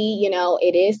 maybe,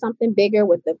 it is something bigger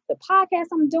with the podcast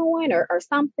I'm doing or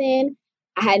something.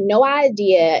 I had no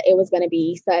idea it was going to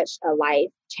be such a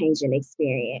life-changing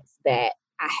experience that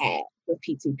I had with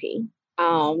P2P.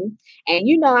 And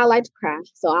I like to cry,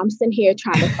 so I'm sitting here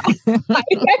trying to fight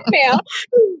that now.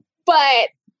 But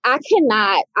I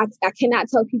cannot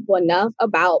tell people enough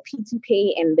about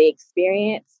P2P and the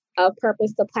experience of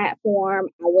Purpose to Platform.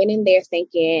 I went in there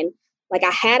thinking, like,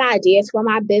 I had ideas for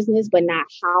my business, but not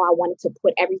how I wanted to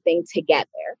put everything together.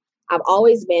 I've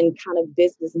always been kind of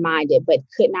business minded, but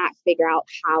could not figure out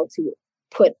how to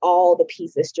put all the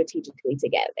pieces strategically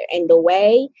together. And the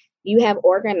way you have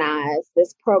organized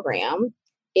this program,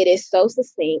 it is so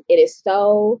succinct. It is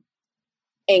so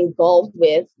engulfed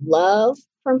with love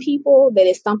from people that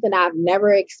is something I've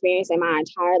never experienced in my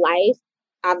entire life.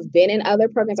 I've been in other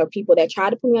programs or people that try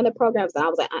to put me on the programs, and I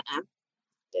was like,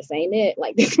 this ain't it.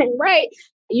 Like, this ain't right.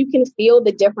 You can feel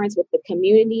the difference with the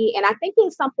community. And I think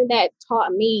it's something that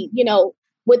taught me,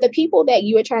 with the people that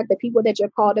you attract, the people that you're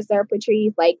called to serve,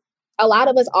 Patrice, like, a lot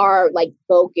of us are like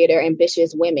go-getter,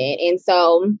 ambitious women. And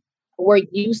so we're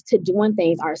used to doing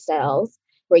things ourselves.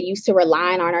 We're used to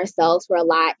relying on ourselves for a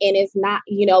lot. And it's not,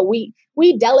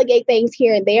 we delegate things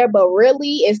here and there, but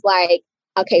really it's like,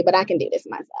 okay, but I can do this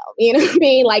myself. You know what I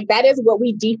mean? Like, that is what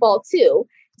we default to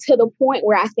the point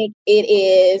where I think it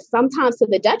is sometimes to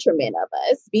the detriment of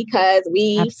us, because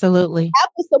we absolutely have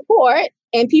the support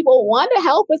and people want to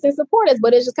help us and support us,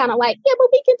 but it's just kind of like, yeah, but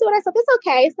we can do it ourselves. It's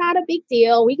okay. It's not a big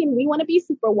deal. We want to be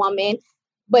Superwoman.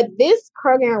 But this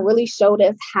program really showed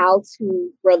us how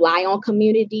to rely on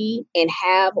community and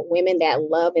have women that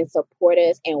love and support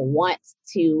us and want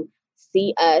to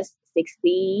see us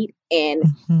succeed. And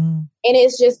and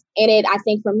it's just, I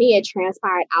think for me, it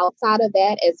transpired outside of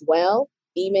that as well,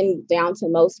 even down to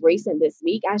most recent this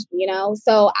week,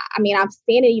 So, I mean, I've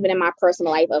seen it even in my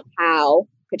personal life of how,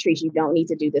 Patrice, you don't need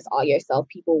to do this all yourself.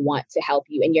 People want to help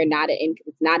you, and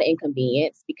it's not an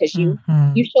inconvenience, because you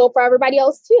show up for everybody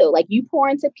else too. Like, you pour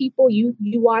into people, you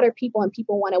water people, and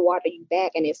people want to water you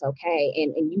back, and it's okay.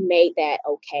 And you made that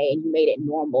okay, and you made it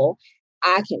normal.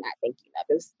 I cannot thank you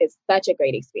enough. It's such a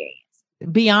great experience.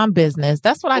 Beyond business.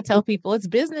 That's what I tell people. It's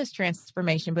business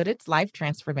transformation, but it's life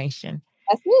transformation.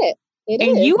 That's it.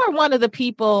 And you are one of the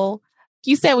people.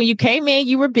 You said when you came in,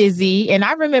 you were busy. And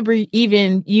I remember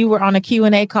even you were on a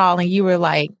Q&A call and you were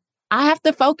like, I have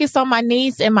to focus on my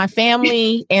niece and my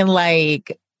family and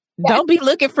like, don't be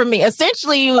looking for me.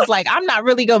 Essentially, you was like, I'm not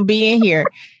really going to be in here.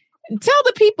 Tell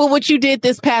the people what you did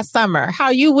this past summer, how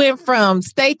you went from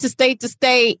state to state to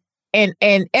state. And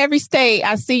every state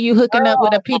I see you hooking up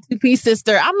with a P2P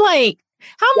sister. I'm like,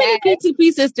 how many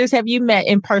P2P sisters have you met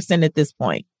in person at this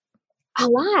point? A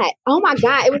lot. Oh my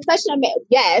God. It was such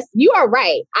yes, you are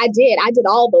right. I did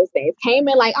all those things. Came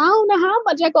in like, I don't know how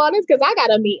much I got this, because I got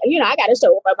to meet, I got to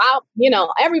show up about,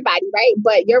 everybody. Right.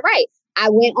 But you're right. I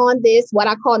went on this, what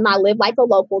I call my Live Like a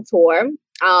Local tour. And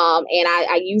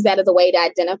I use that as a way to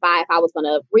identify if I was going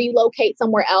to relocate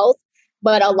somewhere else.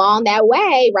 But along that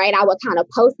way, right, I would kind of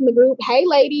post in the group, hey,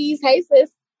 ladies, hey, sis,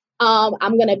 I'm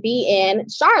going to be in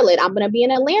Charlotte. I'm going to be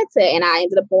in Atlanta. And I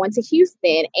ended up going to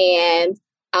Houston. And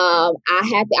I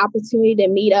had the opportunity to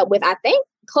meet up with, I think,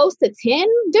 close to 10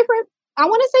 different, I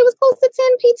want to say it was close to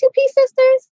 10 P2P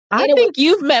sisters. I think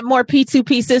you've met more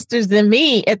P2P sisters than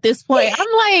me at this point.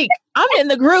 I'm like, I'm in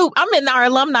the group. I'm in our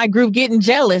alumni group getting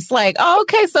jealous. Like, oh,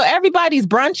 okay, so everybody's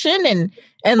brunching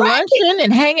and lunching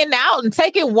and hanging out and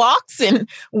taking walks and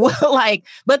like,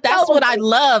 but that's what I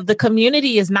love. The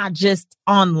community is not just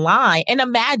online. And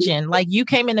imagine, like, you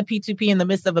came into P2P in the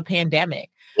midst of a pandemic.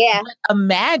 Yeah. But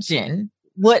imagine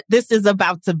what this is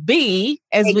about to be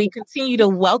as we continue to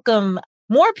welcome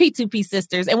more P2P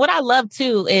sisters. And what I love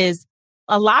too is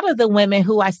a lot of the women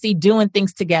who I see doing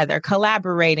things together,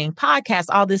 collaborating, podcasts,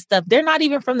 all this stuff, they're not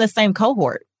even from the same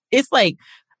cohort. It's like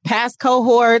past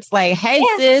cohorts, like, hey,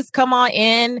 sis, come on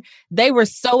in. They were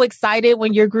so excited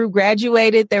when your group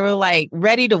graduated. They were like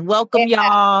ready to welcome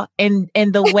y'all. And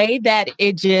the way that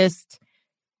it's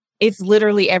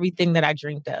literally everything that I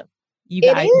dreamed of. You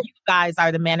guys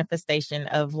are the manifestation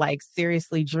of like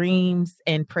seriously dreams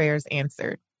and prayers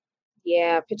answered.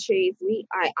 Yeah, Patrice,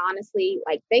 I honestly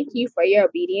thank you for your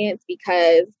obedience,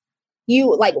 because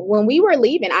you when we were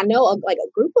leaving, I know a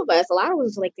group of us, a lot of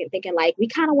us was thinking we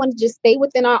kind of want to just stay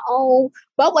within our own,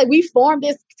 but we formed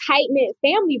this tight knit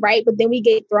family, right? But then we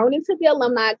get thrown into the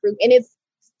alumni group, and it's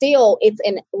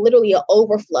literally an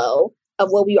overflow of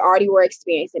what we already were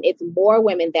experiencing. It's more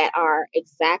women that are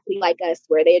exactly like us,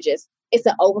 where it's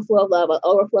an overflow of love, an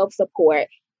overflow of support,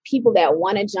 people that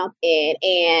want to jump in.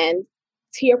 And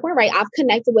to your point, right, I've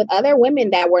connected with other women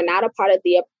that were not a part of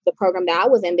the program that I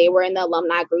was in. They were in the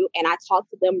alumni group, and I talk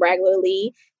to them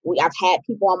regularly. I've had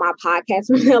people on my podcast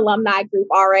from the alumni group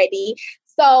already.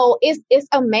 So it's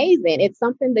amazing. It's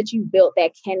something that you built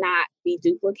that cannot be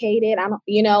duplicated.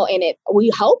 We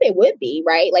hope it would be,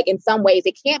 right? In some ways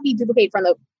it can't be duplicated from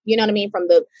of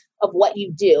what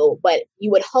you do, but you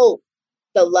would hope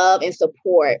the love and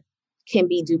support can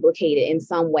be duplicated in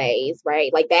some ways,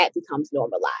 right? That becomes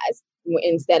normalized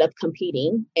instead of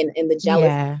competing and the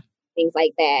jealousy, things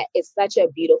like that. It's such a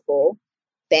beautiful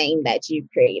thing that you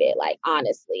created,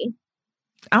 honestly.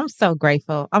 I'm so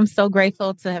grateful. I'm so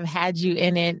grateful to have had you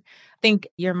in it. I think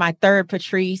you're my third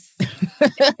Patrice.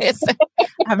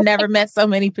 I've never met so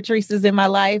many Patrices in my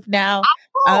life now.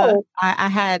 I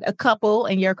had a couple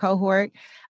in your cohort.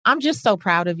 I'm just so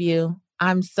proud of you.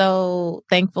 I'm so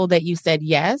thankful that you said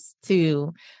yes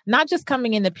to not just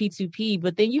coming into P2P,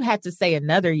 but then you had to say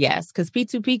another yes, because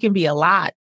P2P can be a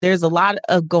lot. There's a lot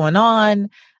of going on.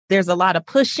 There's a lot of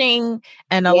pushing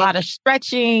and a lot of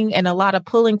stretching and a lot of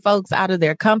pulling folks out of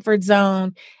their comfort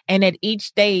zone. And at each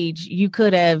stage, you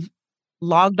could have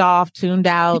logged off, tuned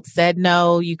out, said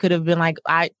no. You could have been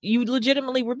you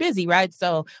legitimately were busy, right?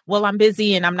 So, I'm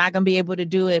busy and I'm not going to be able to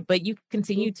do it. But you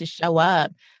continue to show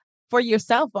up for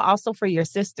yourself, but also for your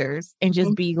sisters, and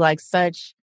just be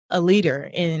such a leader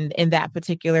in that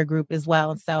particular group as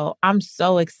well. So I'm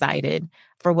so excited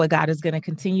for what God is going to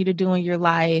continue to do in your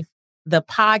life. The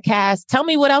podcast, tell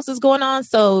me what else is going on.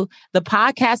 So the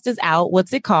podcast is out.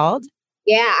 What's it called?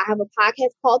 Yeah, I have a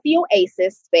podcast called The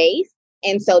Oasis Space.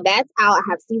 And so that's out. I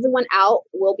have season 1 out.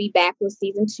 We'll be back with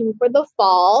season 2 for the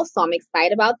fall. So I'm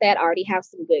excited about that. I already have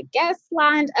some good guests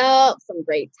lined up, some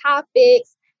great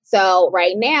topics. So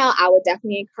right now, I would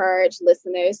definitely encourage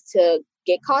listeners to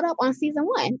get caught up on season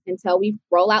 1 until we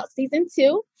roll out season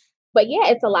 2. But yeah,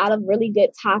 it's a lot of really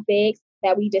good topics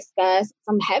that we discuss,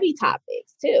 some heavy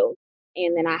topics too.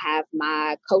 And then I have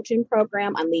my coaching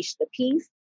program, Unleash the Peace.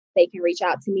 They can reach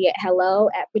out to me at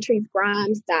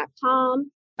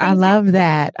hello@patricegrimes.com. I love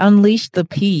that. Unleash the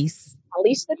Peace.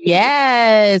 Unleash the Peace.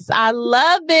 Yes, I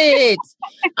love it.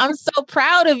 I'm so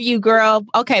proud of you, girl.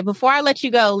 Okay, before I let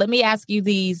you go, let me ask you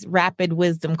these rapid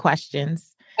wisdom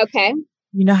questions. Okay.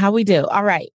 You know how we do. All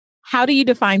right. How do you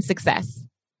define success?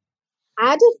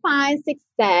 I define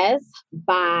success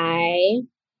by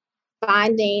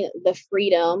finding the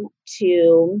freedom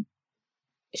to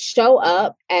show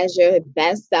up as your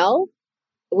best self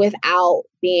without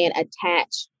being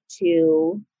attached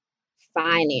to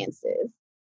finances.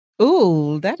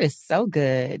 Ooh, that is so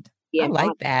good. Yeah, I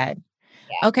like that.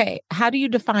 Yeah. Okay. How do you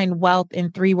define wealth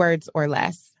in 3 words or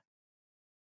less?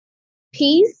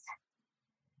 Peace,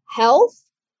 health,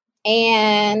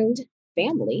 and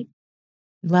family.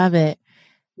 Love it.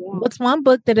 Yeah. What's one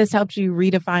book that has helped you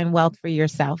redefine wealth for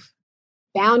yourself?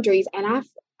 Boundaries. And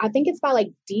I think it's by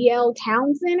D.L.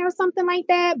 Townsend or something like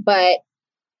that. But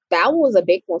that was a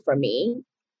big one for me.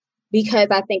 Because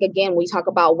I think, again, we talk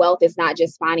about wealth, it's not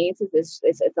just finances. It's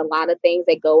a lot of things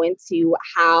that go into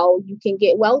how you can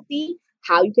get wealthy,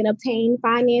 how you can obtain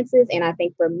finances. And I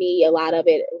think for me, a lot of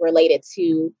it related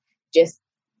to just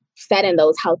setting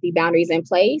those healthy boundaries in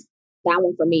place. That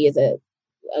one for me is a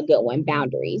good one,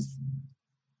 boundaries.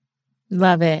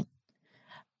 Love it.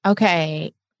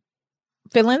 Okay.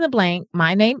 Fill in the blank.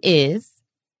 My name is,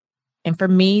 and for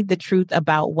me, the truth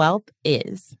about wealth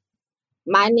is.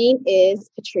 My name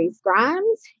is Patrice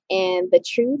Grimes, and the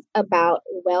truth about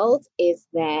wealth is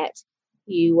that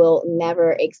you will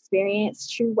never experience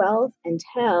true wealth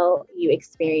until you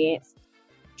experience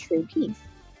true peace,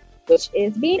 which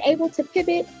is being able to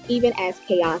pivot even as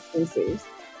chaos ensues.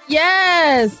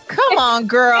 Yes. Come on,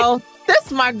 girl.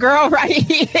 That's my girl right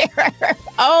here.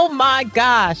 Oh my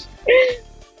gosh.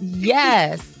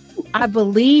 Yes. I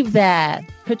believe that.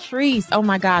 Patrice, oh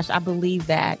my gosh, I believe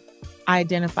that. I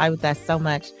identify with that so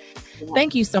much. Yeah.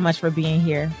 Thank you so much for being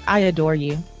here. I adore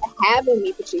you. For having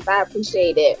me, Patrice. I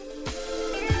appreciate it.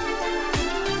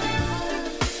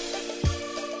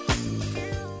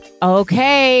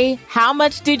 Okay, how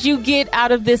much did you get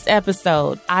out of this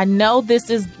episode? I know this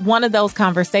is one of those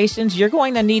conversations you're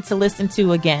going to need to listen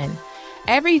to again.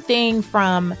 Everything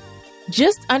from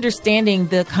just understanding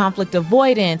the conflict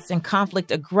avoidance and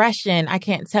conflict aggression. I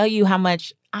can't tell you how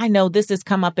much I know this has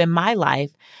come up in my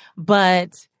life,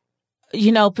 but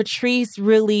Patrice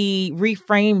really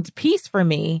reframed peace for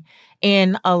me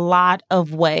in a lot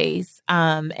of ways.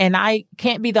 And I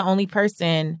can't be the only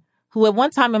person who at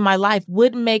one time in my life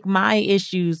would make my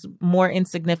issues more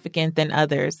insignificant than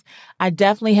others. I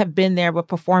definitely have been there with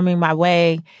performing my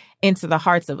way into the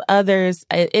hearts of others.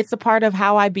 It's a part of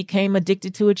how I became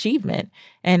addicted to achievement.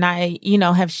 And I,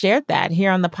 have shared that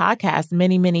here on the podcast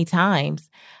many, many times.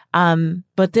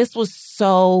 But this was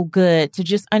so good to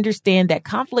just understand that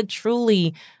conflict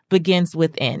truly begins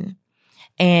within.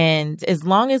 And as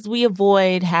long as we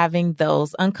avoid having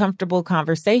those uncomfortable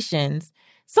conversations,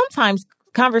 sometimes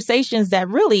conversations that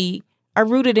really are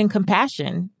rooted in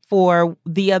compassion for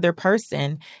the other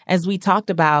person, as we talked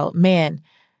about, man,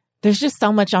 there's just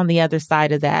so much on the other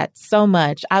side of that. So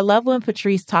much. I love when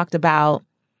Patrice talked about,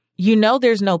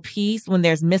 there's no peace when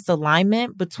there's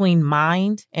misalignment between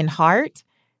mind and heart.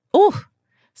 Oh,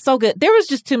 so good. There was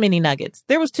just too many nuggets.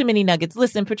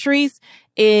 Listen, Patrice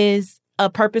is a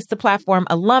Purpose to Platform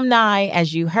alumni.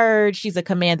 As you heard, she's a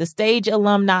Command the Stage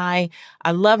alumni.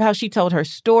 I love how she told her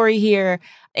story here.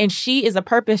 And she is a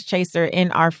purpose chaser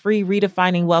in our free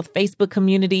Redefining Wealth Facebook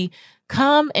community.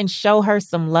 Come and show her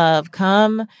some love.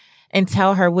 Come and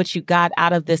tell her what you got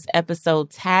out of this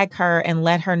episode. Tag her and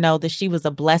let her know that she was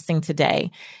a blessing today.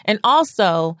 And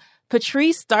also,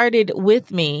 Patrice started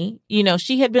with me.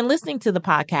 She had been listening to the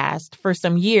podcast for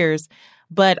some years,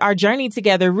 but our journey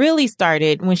together really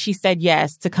started when she said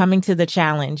yes to coming to the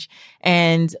challenge.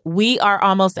 And we are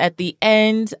almost at the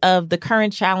end of the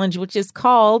current challenge, which is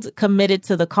called Committed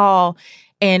to the Call.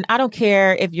 And I don't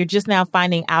care if you're just now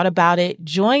finding out about it.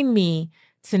 Join me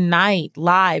tonight,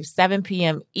 live, 7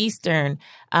 p.m. Eastern.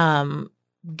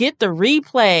 Get the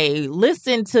replay,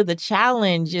 listen to the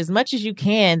challenge as much as you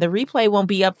can. The replay won't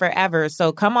be up forever.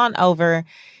 So come on over,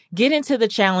 get into the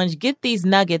challenge, get these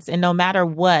nuggets. And no matter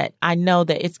what, I know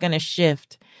that it's going to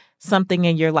shift something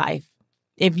in your life.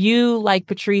 If you, like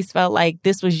Patrice, felt like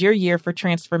this was your year for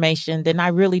transformation, then I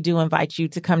really do invite you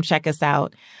to come check us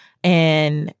out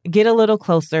and get a little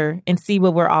closer and see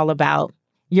what we're all about.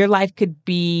 Your life could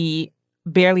be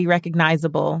barely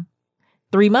recognizable.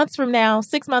 3 months from now,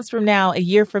 6 months from now, a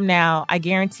year from now, I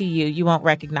guarantee you won't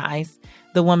recognize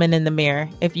the woman in the mirror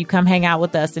if you come hang out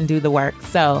with us and do the work.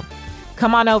 So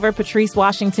come on over,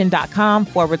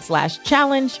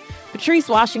 patricewashington.com/challenge,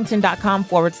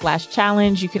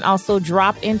 patricewashington.com/challenge. You can also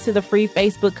drop into the free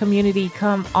Facebook community.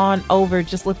 Come on over.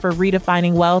 Just look for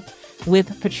Redefining Wealth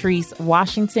with Patrice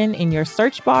Washington in your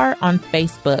search bar on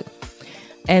Facebook.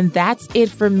 And that's it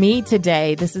for me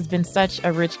today. This has been such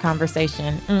a rich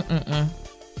conversation.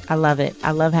 I love it.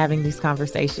 I love having these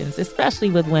conversations, especially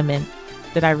with women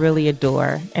that I really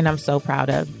adore and I'm so proud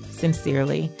of,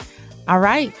 sincerely. All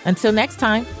right. Until next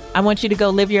time, I want you to go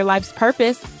live your life's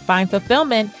purpose, find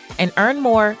fulfillment, and earn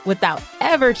more without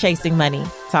ever chasing money.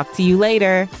 Talk to you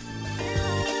later.